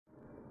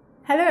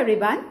Hello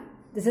everyone,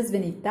 this is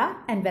Vinita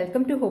and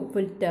welcome to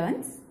Hopeful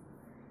Turns.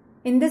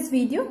 In this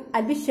video,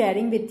 I'll be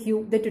sharing with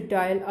you the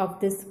tutorial of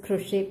this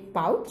crochet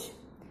pouch.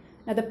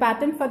 Now the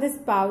pattern for this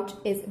pouch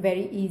is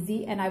very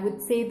easy and I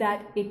would say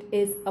that it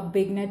is a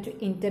beginner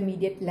to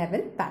intermediate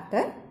level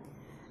pattern.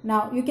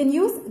 Now you can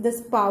use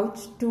this pouch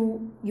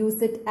to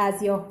use it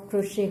as your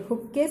crochet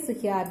hook case. So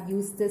here I've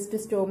used this to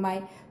store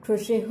my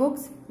crochet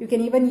hooks. You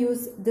can even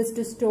use this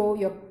to store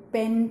your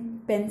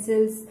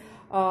pencils,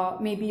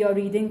 maybe your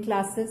reading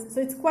classes.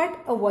 So it's quite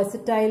a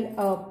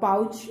versatile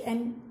pouch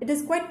and it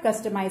is quite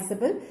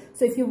customizable.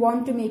 So if you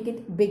want to make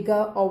it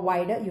bigger or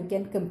wider, you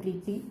can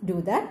completely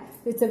do that.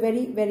 So it's a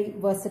very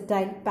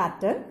versatile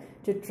pattern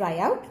to try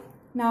out.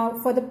 Now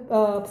for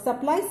the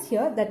supplies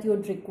here that you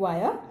would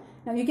require,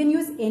 now you can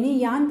use any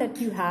yarn that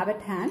you have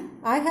at hand.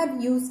 I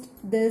have used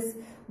this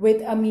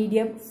with a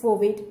medium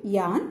 4-weight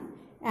yarn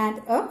and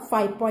a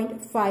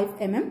 5.5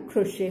 mm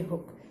crochet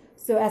hook.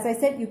 So as I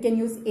said, you can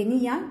use any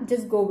yarn,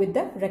 just go with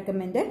the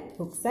recommended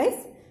hook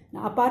size.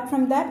 Now apart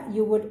from that,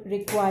 you would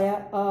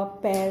require a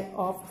pair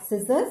of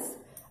scissors,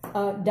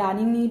 a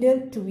darning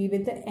needle to weave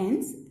in the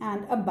ends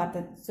and a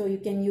button. So you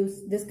can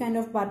use this kind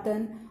of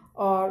button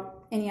or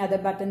any other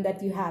button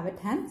that you have at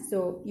hand.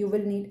 So you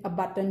will need a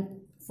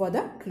button for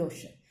the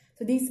closure.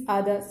 So these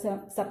are the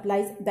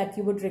supplies that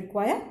you would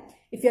require.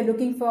 If you're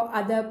looking for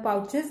other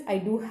pouches, I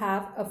do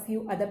have a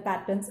few other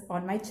patterns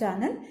on my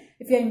channel.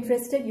 If you're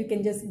interested, you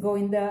can just go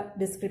in the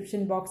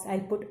description box.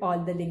 I'll put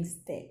all the links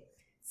there.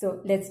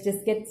 So let's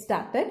just get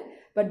started.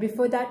 But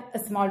before that, a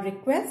small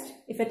request.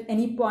 If at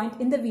any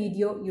point in the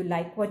video you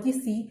like what you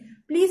see,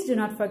 please do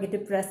not forget to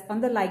press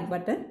on the like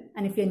button.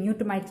 And if you're new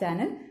to my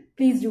channel,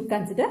 please do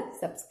consider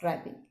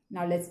subscribing.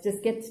 Now let's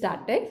just get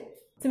started.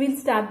 So we'll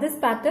start this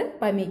pattern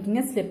by making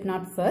a slip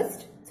knot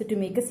first. So to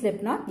make a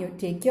slip knot, you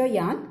take your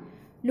yarn,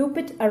 loop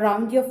it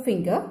around your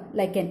finger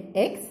like an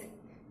X,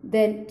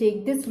 then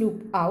take this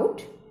loop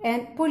out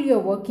and pull your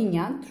working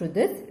yarn through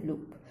this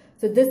loop.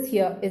 So this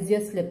here is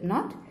your slip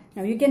knot.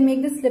 Now you can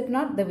make the slip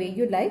knot the way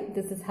you like.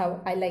 This is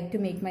how I like to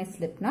make my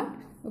slip knot.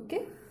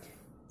 Okay.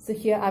 So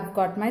here I've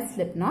got my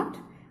slip knot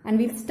and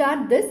we'll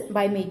start this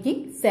by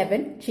making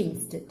 7 chain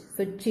stitch.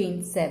 So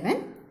chain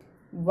 7,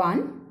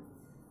 1,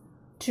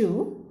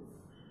 2,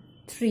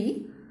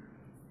 3,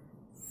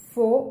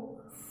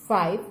 4,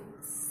 5,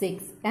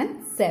 6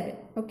 and 7.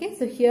 Okay,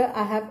 so here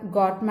I have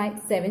got my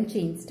 7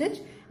 chain stitch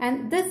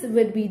and this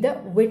will be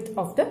the width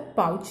of the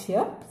pouch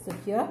here. So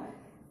here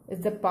is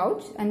the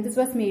pouch and this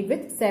was made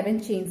with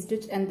 7 chain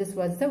stitch and this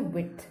was the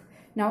width.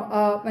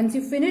 Now once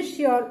you finish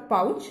your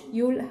pouch,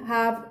 you will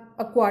have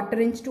a 1/4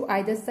 inch to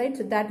either side.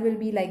 So that will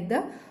be like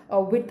the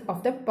width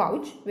of the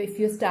pouch if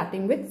you're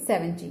starting with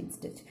 7 chain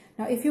stitch.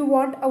 Now if you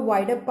want a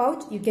wider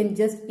pouch, you can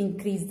just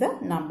increase the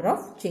number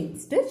of chain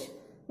stitch.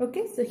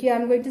 Okay, so here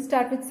I'm going to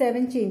start with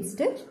 7 chain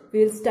stitch.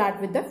 We will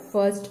start with the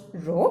first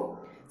row.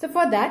 So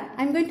for that,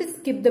 I'm going to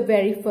skip the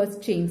very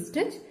first chain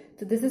stitch.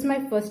 So this is my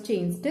first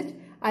chain stitch.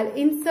 I'll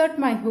insert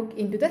my hook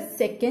into the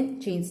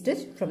second chain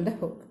stitch from the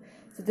hook.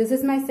 So this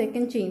is my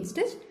second chain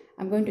stitch.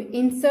 I'm going to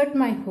insert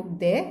my hook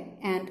there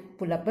and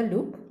pull up a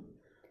loop.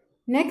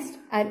 Next,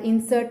 I'll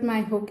insert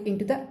my hook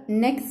into the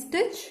next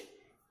stitch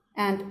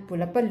and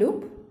pull up a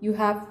loop. You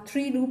have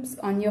 3 loops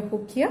on your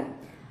hook here.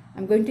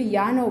 I'm going to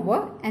yarn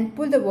over and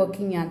pull the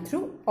working yarn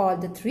through all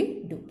the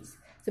 3 loops.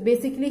 So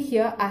basically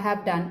here I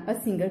have done a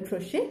single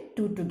crochet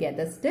 2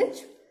 together stitch.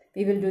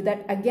 We will do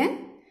that again.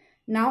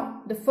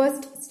 Now the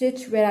first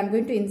stitch where I'm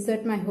going to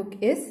insert my hook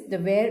is the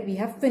where we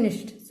have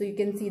finished. So you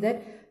can see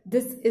that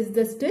this is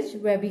the stitch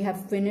where we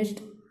have finished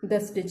the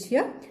stitch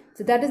here.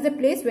 So that is the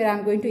place where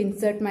I'm going to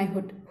insert my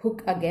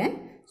hook again.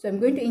 So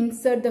I'm going to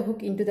insert the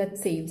hook into that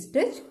same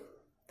stitch,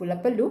 pull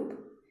up a loop.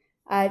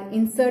 I'll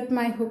insert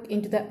my hook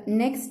into the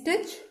next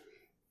stitch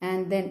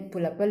and then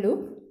pull up a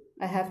loop.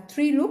 I have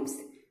 3 loops,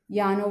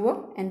 yarn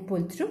over and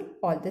pull through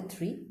all the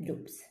 3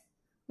 loops.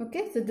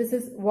 Okay, so this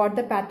is what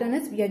the pattern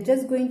is. We are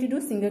just going to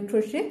do single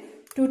crochet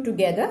 2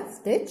 together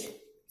stitch.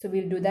 So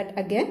we'll do that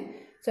again.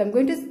 So I'm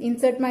going to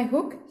insert my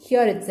hook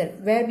here itself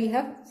where we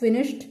have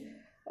finished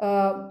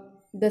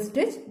the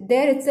stitch.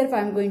 There itself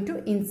I'm going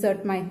to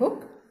insert my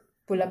hook,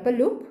 pull up a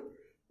loop,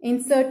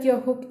 insert your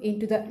hook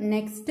into the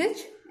next stitch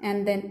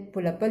and then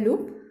pull up a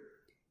loop.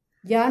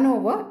 Yarn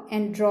over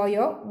and draw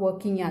your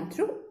working yarn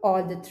through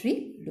all the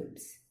 3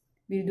 loops.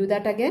 We'll do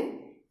that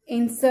again.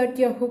 Insert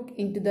your hook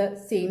into the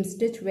same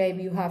stitch where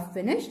you have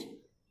finished.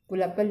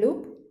 Pull up a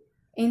loop.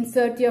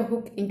 Insert your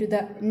hook into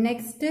the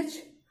next stitch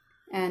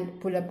and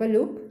pull up a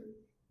loop.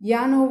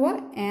 Yarn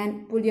over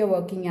and pull your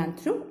working yarn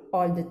through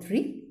all the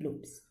 3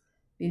 loops.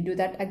 We'll do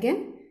that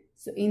again.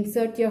 So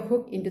insert your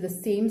hook into the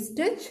same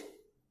stitch.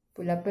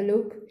 Pull up a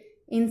loop.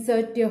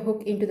 Insert your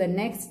hook into the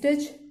next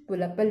stitch.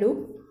 Pull up a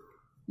loop.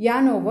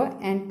 Yarn over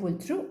and pull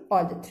through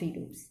all the 3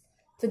 loops.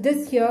 So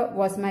this here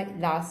was my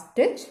last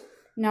stitch.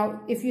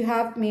 Now if you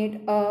have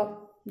made a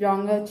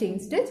longer chain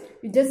stitch,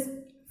 you just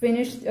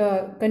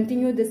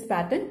continue this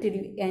pattern till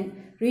you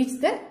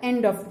reach the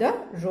end of the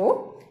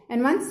row.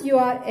 And once you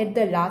are at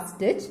the last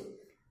stitch,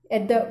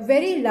 at the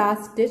very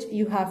last stitch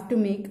you have to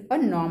make a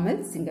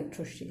normal single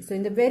crochet. So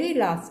in the very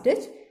last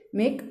stitch,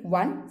 make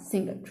one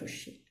single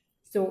crochet.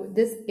 So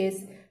this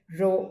is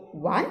row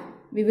 1.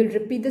 We will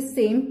repeat the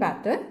same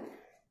pattern.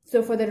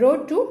 So for the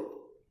row 2,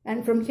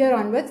 and from here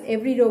onwards,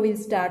 every row will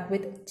start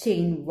with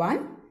chain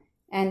 1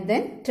 and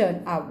then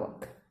turn our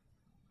work.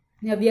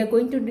 Now we are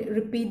going to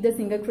repeat the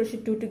single crochet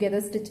 2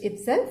 together stitch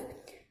itself.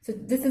 So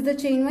this is the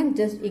chain 1,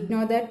 just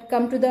ignore that.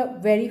 Come to the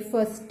very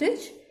first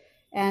stitch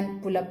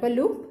and pull up a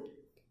loop.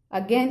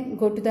 Again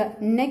go to the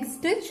next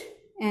stitch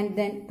and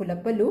then pull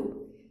up a loop.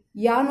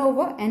 Yarn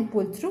over and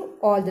pull through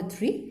all the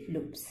 3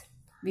 loops.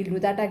 We'll do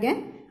that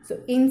again. So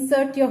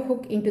insert your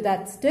hook into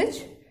that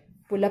stitch,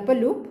 pull up a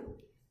loop,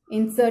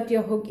 insert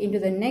your hook into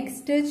the next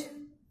stitch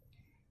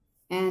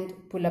and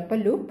pull up a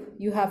loop.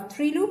 You have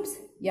 3 loops,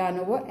 yarn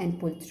over and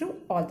pull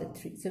through all the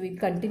 3. So we'll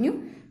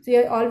continue. So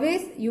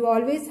you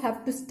always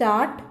have to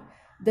start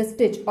the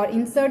stitch or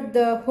insert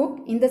the hook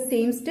in the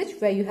same stitch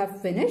where you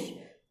have finished.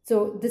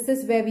 So this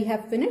is where we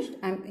have finished.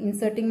 I'm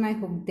inserting my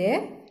hook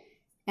there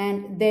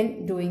and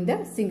then doing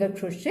the single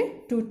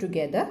crochet 2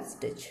 together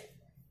stitch.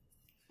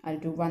 I'll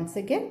do once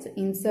again. So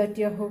insert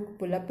your hook,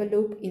 pull up a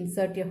loop,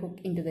 insert your hook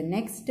into the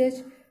next stitch,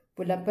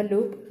 pull up a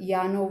loop,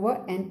 yarn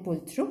over and pull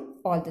through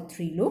all the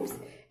 3 loops.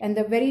 And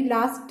the very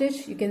last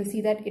stitch, you can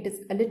see that it is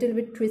a little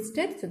bit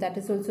twisted, so that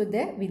is also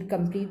there. We'll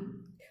complete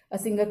a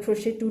single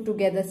crochet 2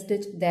 together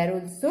stitch there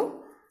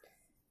also.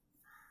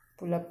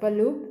 Pull up a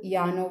loop,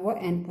 yarn over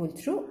and pull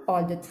through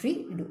all the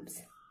 3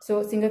 loops.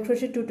 So single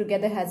crochet 2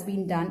 together has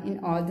been done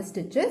in all the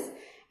stitches.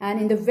 And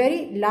in the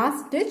very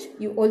last stitch,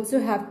 you also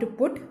have to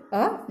put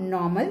a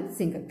normal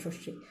single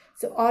crochet.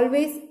 So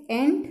always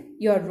end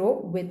your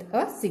row with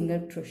a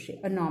single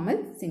crochet, a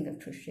normal single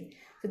crochet.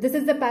 So this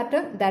is the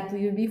pattern that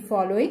we will be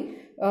following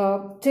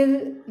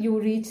till you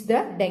reach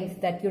the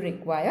length that you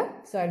require.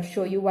 So I'll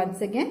show you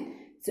once again.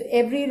 So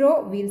every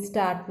row we'll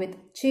start with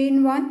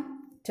chain 1,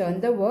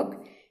 turn the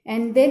work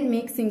and then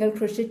make single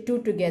crochet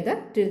 2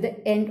 together till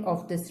the end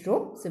of this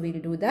row. So we'll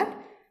do that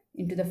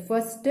into the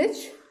first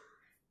stitch,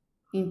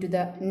 into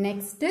the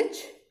next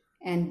stitch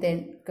and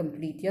then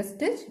complete your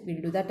stitch.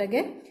 We'll do that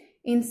again.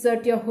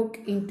 Insert your hook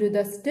into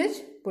the stitch,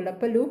 pull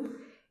up a loop,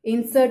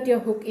 insert your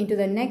hook into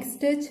the next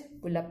stitch,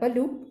 pull up a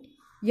loop,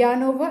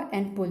 yarn over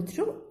and pull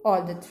through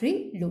all the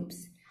 3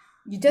 loops.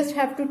 You just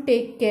have to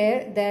take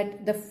care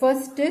that the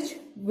first stitch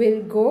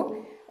will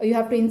go, you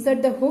have to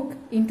insert the hook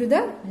into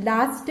the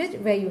last stitch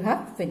where you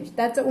have finished.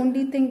 That's the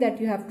only thing that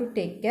you have to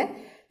take care.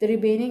 The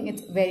remaining,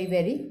 it's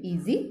very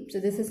easy. So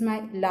this is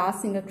my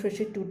last single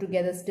crochet 2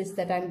 together stitch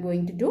that I'm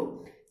going to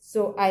do.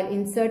 So I'll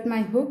insert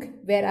my hook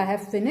where I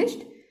have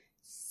finished.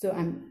 So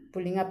I'm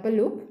pulling up a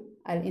loop.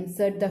 I'll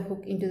insert the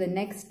hook into the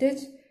next stitch,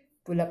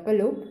 pull up a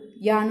loop,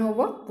 yarn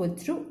over, pull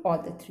through all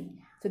the 3.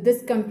 So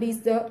this completes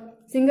the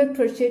single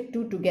crochet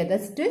 2 together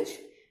stitch.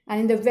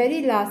 And in the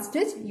very last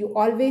stitch, you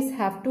always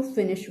have to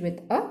finish with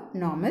a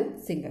normal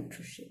single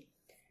crochet.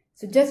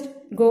 So just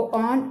go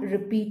on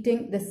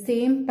repeating the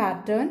same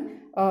pattern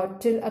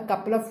till a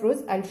couple of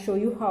rows. I'll show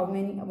you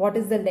what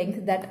is the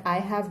length that I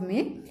have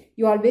made.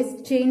 You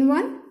always chain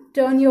 1,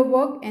 turn your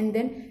work and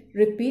then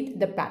repeat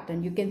the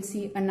pattern. You can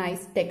see a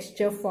nice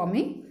texture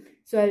forming.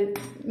 So I'll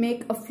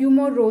make a few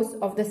more rows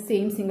of the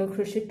same single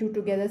crochet 2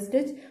 together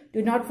stitch.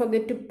 Do not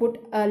forget to put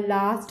a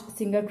last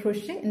single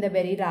crochet in the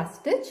very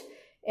last stitch.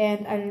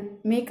 And I'll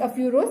make a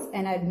few rows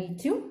and I'll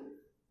meet you.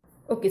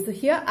 Okay, so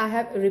here I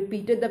have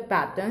repeated the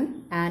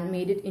pattern and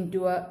made it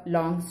into a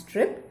long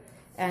strip.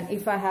 And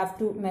if I have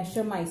to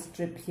measure my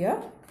strip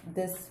here,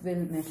 this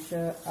will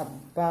measure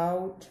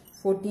about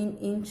 14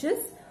 inches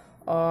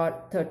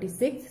or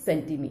 36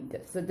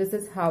 centimeters. So this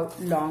is how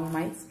long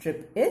my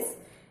strip is.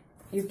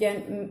 You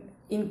can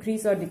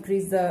increase or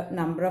decrease the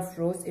number of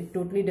rows. It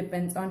totally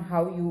depends on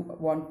how you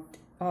want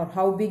or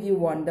how big you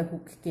want the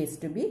hook case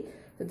to be.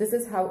 So this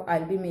is how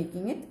I'll be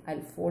making it.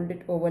 I'll fold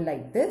it over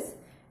like this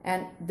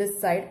and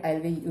this side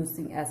I'll be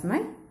using as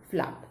my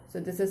flap. So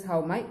this is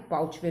how my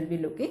pouch will be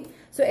looking.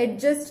 So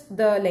adjust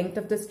the length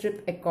of the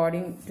strip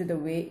according to the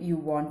way you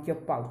want your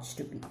pouch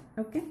to be.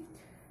 Okay.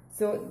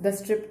 So the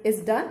strip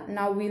is done.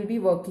 Now we'll be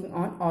working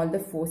on all the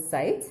 4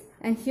 sides.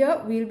 And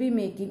here we'll be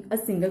making a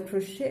single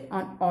crochet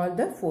on all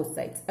the 4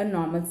 sides. A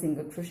normal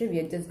single crochet. We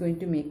are just going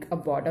to make a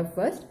border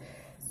first.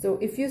 So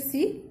if you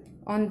see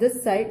on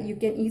this side, you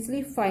can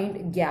easily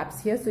find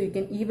gaps here. So you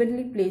can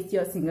evenly place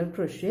your single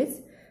crochets.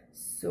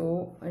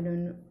 So I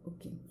don't know.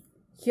 Okay.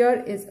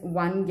 Here is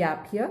one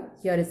gap here.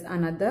 Here is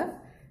another.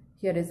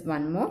 Here is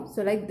one more.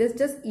 So like this,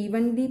 just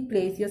evenly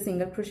place your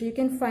single crochet. You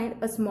can find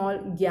a small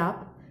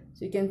gap.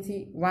 So you can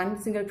see one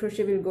single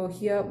crochet will go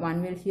here,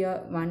 one will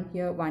here, one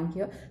here, one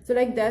here. So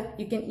like that,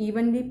 you can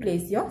evenly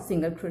place your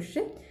single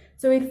crochet.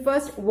 So we'll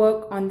first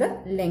work on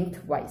the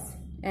lengthwise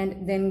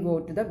and then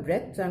go to the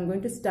breadth. So I'm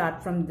going to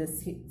start from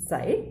this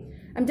side.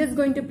 I'm just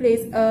going to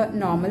place a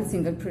normal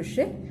single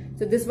crochet.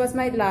 So this was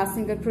my last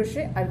single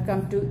crochet. I'll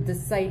come to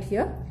this side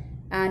here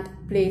and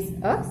place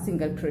a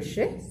single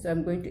crochet. So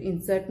I'm going to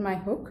insert my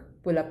hook,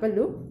 pull up a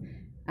loop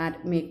and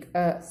make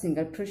a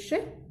single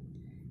crochet.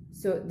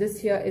 So this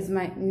here is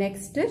my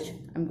next stitch.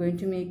 I'm going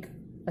to make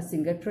a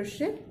single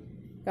crochet.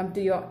 Come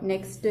to your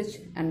next stitch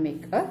and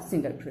make a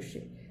single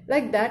crochet.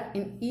 Like that,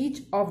 in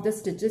each of the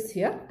stitches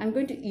here, I'm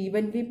going to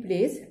evenly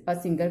place a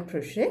single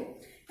crochet.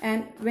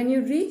 And when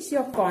you reach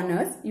your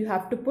corners, you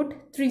have to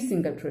put 3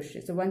 single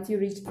crochets. So once you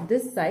reach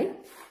this side,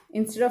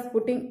 instead of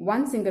putting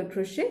 1 single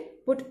crochet,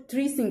 put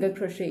 3 single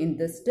crochet in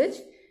this stitch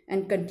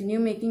and continue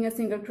making a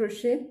single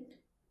crochet.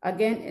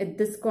 Again, at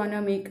this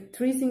corner, make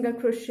 3 single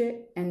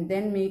crochet and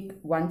then make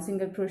 1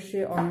 single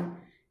crochet on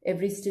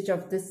every stitch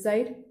of this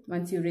side.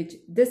 Once you reach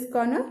this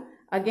corner,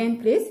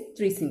 again place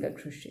 3 single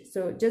crochet.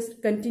 So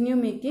just continue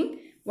making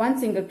 1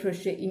 single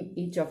crochet in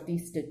each of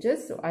these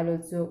stitches. So I'll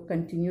also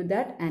continue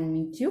that and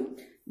meet you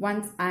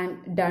once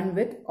I'm done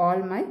with all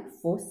my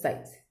 4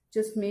 sides.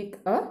 Just make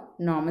a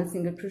normal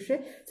single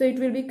crochet, so it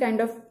will be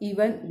kind of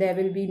even. There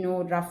will be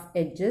no rough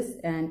edges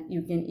and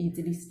you can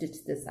easily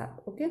stitch this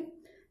up. Okay,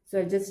 so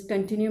I'll just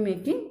continue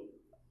making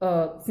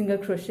a single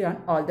crochet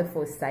on all the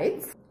 4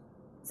 sides.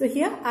 So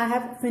here I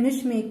have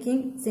finished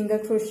making single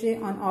crochet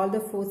on all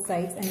the 4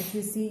 sides, and if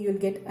you see, you'll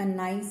get a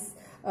nice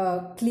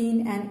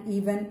clean and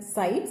even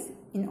sides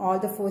in all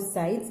the 4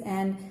 sides.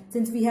 And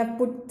since we have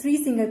put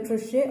 3 single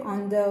crochet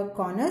on the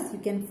corners, you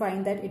can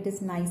find that it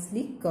is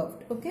nicely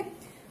curved. Okay,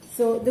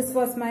 so this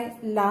was my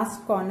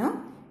last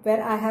corner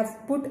where I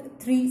have put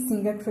 3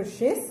 single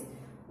crochets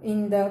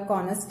in the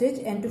corner stitch,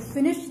 and to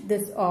finish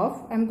this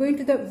off, I'm going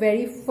to the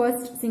very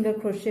first single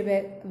crochet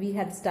where we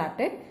had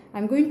started.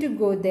 I'm going to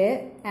go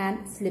there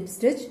and slip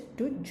stitch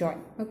to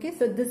join. Okay,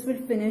 so this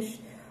will finish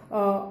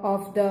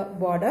off the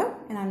border,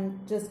 and I'm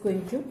just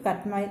going to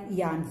cut my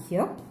yarn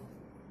here.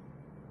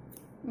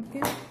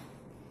 Okay,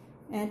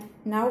 and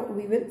now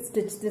we will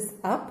stitch this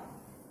up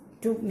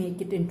to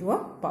make it into a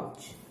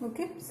pouch.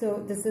 Okay,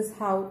 so this is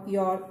how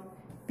your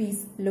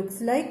piece looks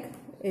like.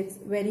 It's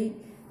very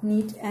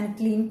neat and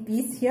clean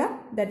piece here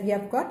that we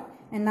have got,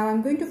 and now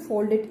I'm going to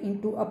fold it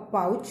into a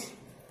pouch.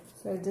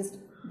 So I'll just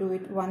do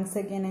it once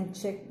again and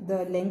check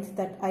the length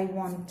that I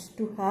want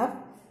to have.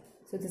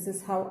 So this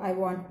is how I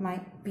want my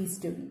piece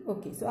to be.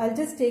 Okay, so I'll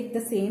just take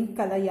the same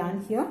color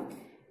yarn here,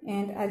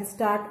 and I'll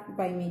start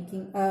by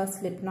making a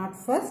slip knot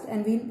first,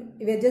 and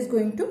we're just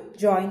going to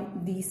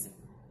join these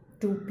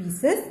 2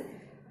 pieces.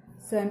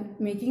 So I'm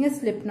making a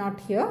slip knot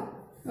here.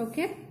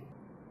 Okay,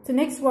 so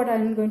next what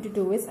I'm going to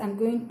do is I'm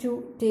going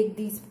to take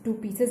these 2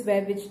 pieces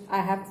which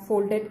I have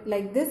folded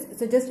like this.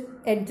 So just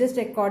adjust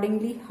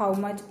accordingly how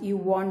much you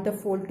want the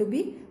fold to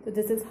be. So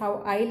this is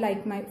how I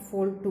like my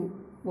fold to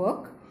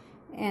work,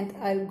 and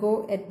I'll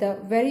go at the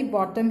very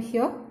bottom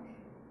here.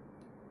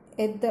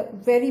 At the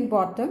very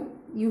bottom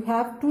you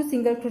have 2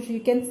 single crochet.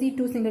 You can see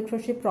 2 single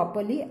crochet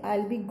properly.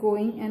 I'll be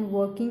going and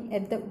working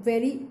at the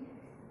very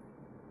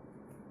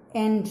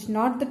end,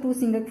 not the 2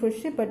 single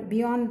crochet, but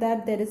beyond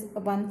that there is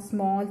one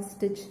small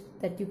stitch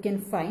that you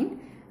can find.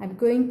 I'm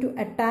going to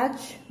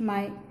attach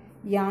my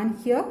yarn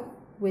here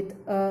with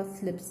a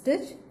slip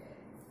stitch.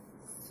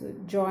 So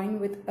join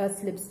with a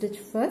slip stitch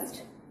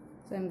first.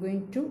 So I'm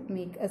going to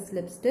make a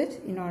slip stitch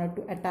in order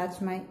to attach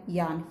my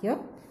yarn here.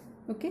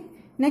 Okay,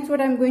 next what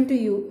I'm going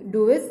to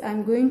do is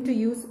I'm going to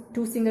use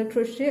 2 single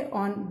crochet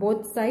on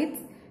both sides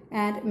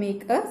and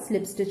make a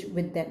slip stitch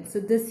with them.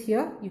 So this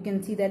here you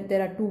can see that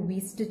there are 2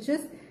 V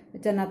stitches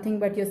which are nothing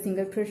but your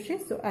single crochet.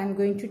 So I'm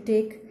going to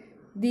take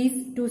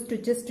these 2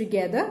 stitches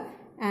together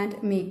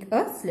and make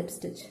a slip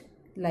stitch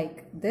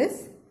like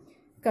this.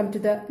 Come to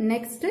the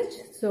next stitch.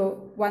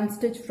 So 1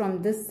 stitch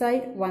from this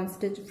side, 1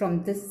 stitch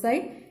from this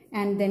side,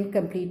 and then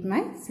complete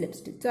my slip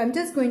stitch. So I'm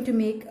just going to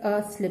make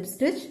a slip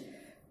stitch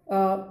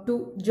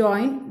to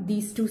join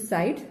these 2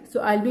 sides.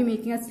 So I'll be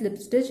making a slip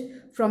stitch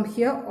from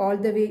here all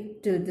the way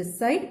to this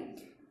side,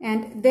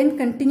 and then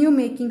continue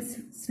making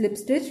slip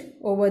stitch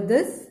over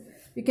this.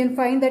 You can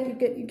find that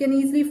you can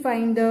easily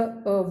find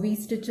the V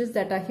stitches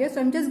that are here.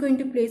 So I'm just going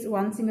to place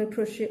 1 single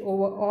crochet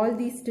over all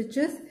these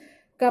stitches,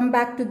 come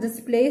back to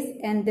this place,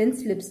 and then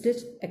slip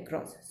stitch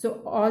across.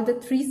 So all the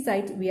 3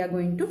 sides we are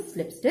going to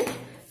slip stitch.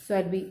 So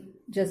I'll be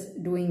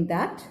just doing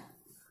that.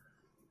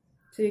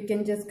 So you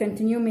can just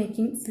continue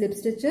making slip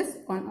stitches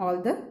on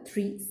all the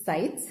 3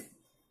 sides.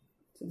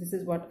 So this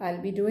is what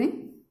I'll be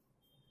doing.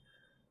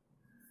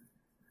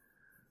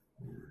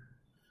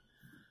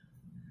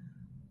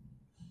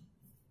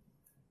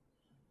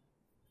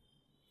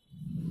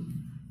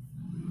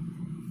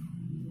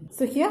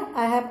 So here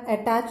I have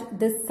attached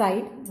this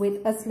side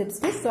with a slip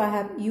stitch. So I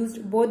have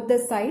used both the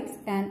sides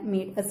and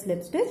made a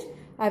slip stitch.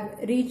 I've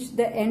reached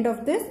the end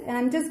of this, and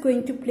I'm just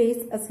going to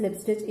place a slip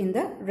stitch in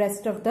the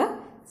rest of the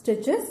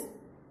stitches.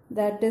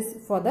 That is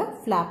for the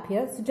flap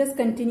here. So just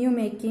continue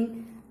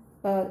making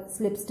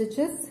slip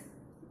stitches,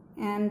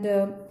 and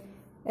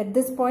at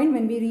this point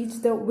when we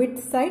reach the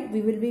width side,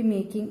 we will be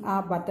making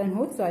our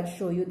buttonhole. So I'll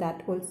show you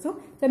that also.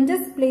 So I'm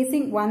just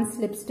placing 1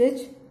 slip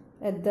stitch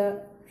at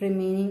the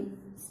remaining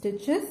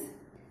stitches.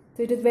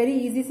 So it is very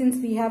easy, since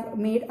we have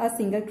made a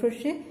single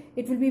crochet.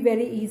 It will be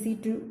very easy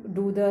to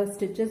do the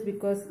stitches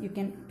because you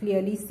can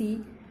clearly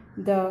see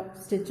the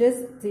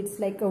stitches. It's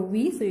like a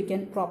V, so you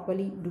can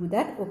properly do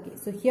that. Okay,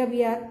 so here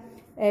we are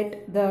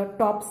at the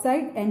top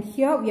side, and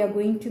here we are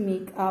going to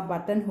make a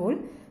buttonhole.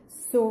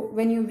 So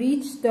when you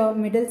reach the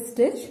middle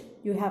stitch,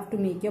 you have to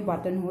make your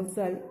buttonhole.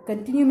 So I'll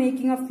continue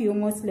making a few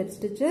more slip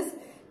stitches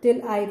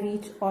till I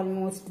reach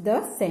almost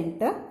the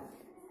center.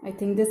 I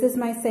think this is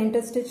my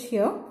center stitch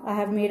here. I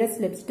have made a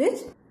slip stitch.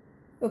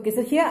 Okay,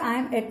 so here I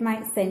am at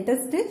my center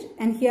stitch,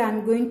 and here I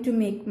am going to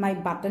make my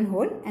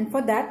buttonhole, and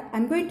for that I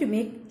am going to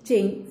make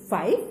chain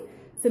 5.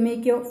 So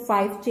make your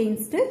 5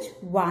 chain stitch,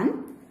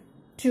 1,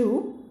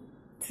 2,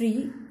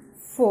 3,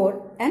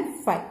 4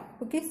 and 5.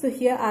 Okay, so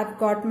here I've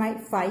got my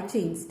 5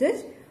 chain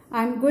stitch.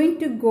 I'm going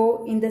to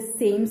go in the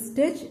same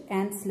stitch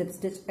and slip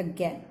stitch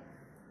again.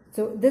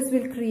 So this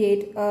will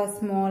create a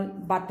small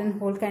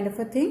buttonhole kind of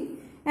a thing,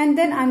 and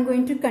then I'm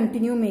going to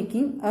continue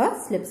making a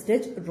slip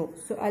stitch row.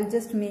 So I'll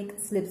just make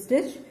slip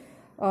stitch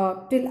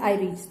till I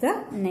reach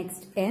the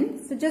next end.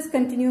 So just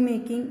continue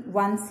making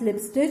 1 slip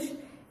stitch,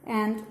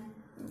 and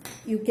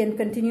you can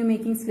continue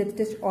making slip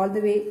stitch all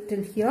the way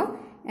till here.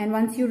 And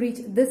once you reach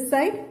this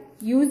side,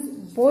 use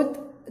both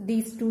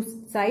these 2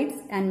 sides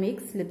and make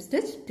slip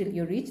stitch till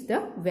you reach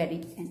the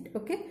very end.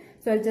 Okay,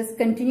 so I'll just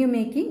continue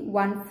making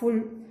 1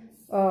 full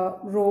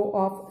row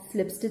of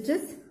slip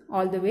stitches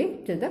all the way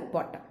till the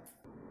bottom.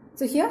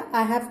 So here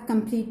I have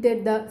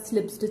completed the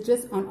slip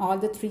stitches on all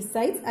the 3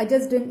 sides. I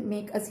just didn't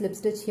make a slip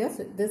stitch here.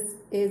 So this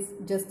is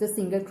just the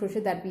single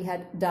crochet that we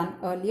had done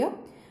earlier.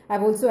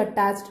 I've also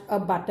attached a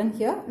button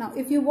here. Now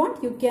if you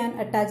want, you can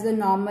attach the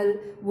normal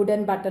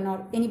wooden button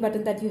or any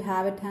button that you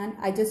have at hand.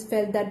 I just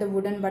felt that the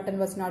wooden button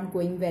was not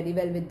going very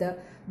well with the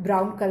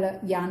brown color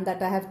yarn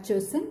that I have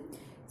chosen.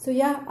 So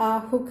yeah,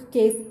 our hook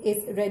case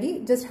is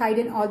ready. Just hide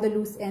in all the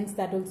loose ends,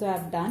 that also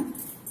I've done.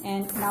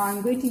 And now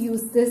I'm going to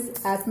use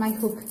this as my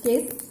hook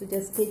case. So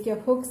just take your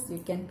hooks, you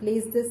can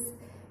place this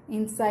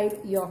inside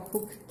your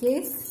hook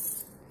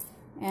case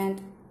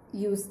and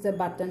use the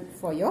button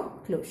for your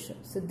closure.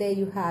 So there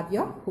you have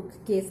your hook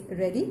case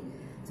ready.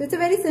 So it's a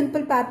very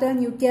simple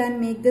pattern. You can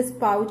make this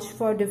pouch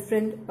for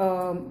different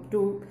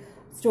to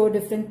store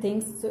different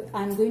things. So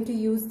I'm going to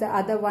use the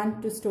other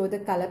one to store the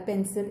color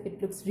pencil.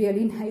 It looks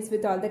really nice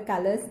with all the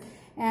colors,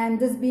 and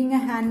this being a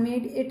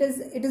handmade, it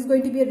is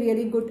going to be a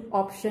really good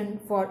option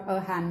for a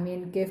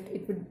handmade gift.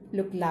 It would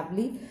look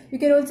lovely. You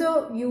can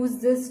also use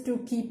this to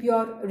keep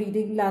your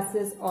reading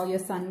glasses or your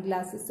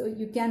sunglasses. So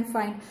you can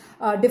find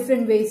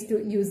different ways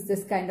to use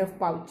this kind of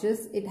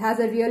pouches. It has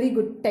a really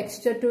good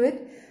texture to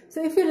it.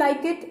 So if you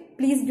like it,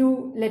 please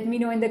do let me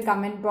know in the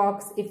comment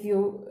box if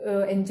you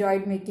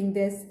enjoyed making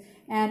this.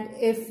 And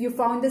if you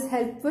found this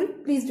helpful,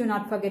 please do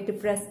not forget to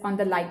press on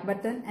the like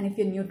button. And if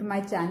you're new to my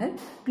channel,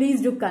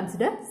 please do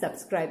consider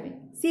subscribing.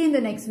 See you in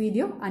the next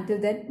video. Until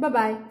then,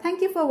 bye-bye.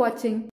 Thank you for watching.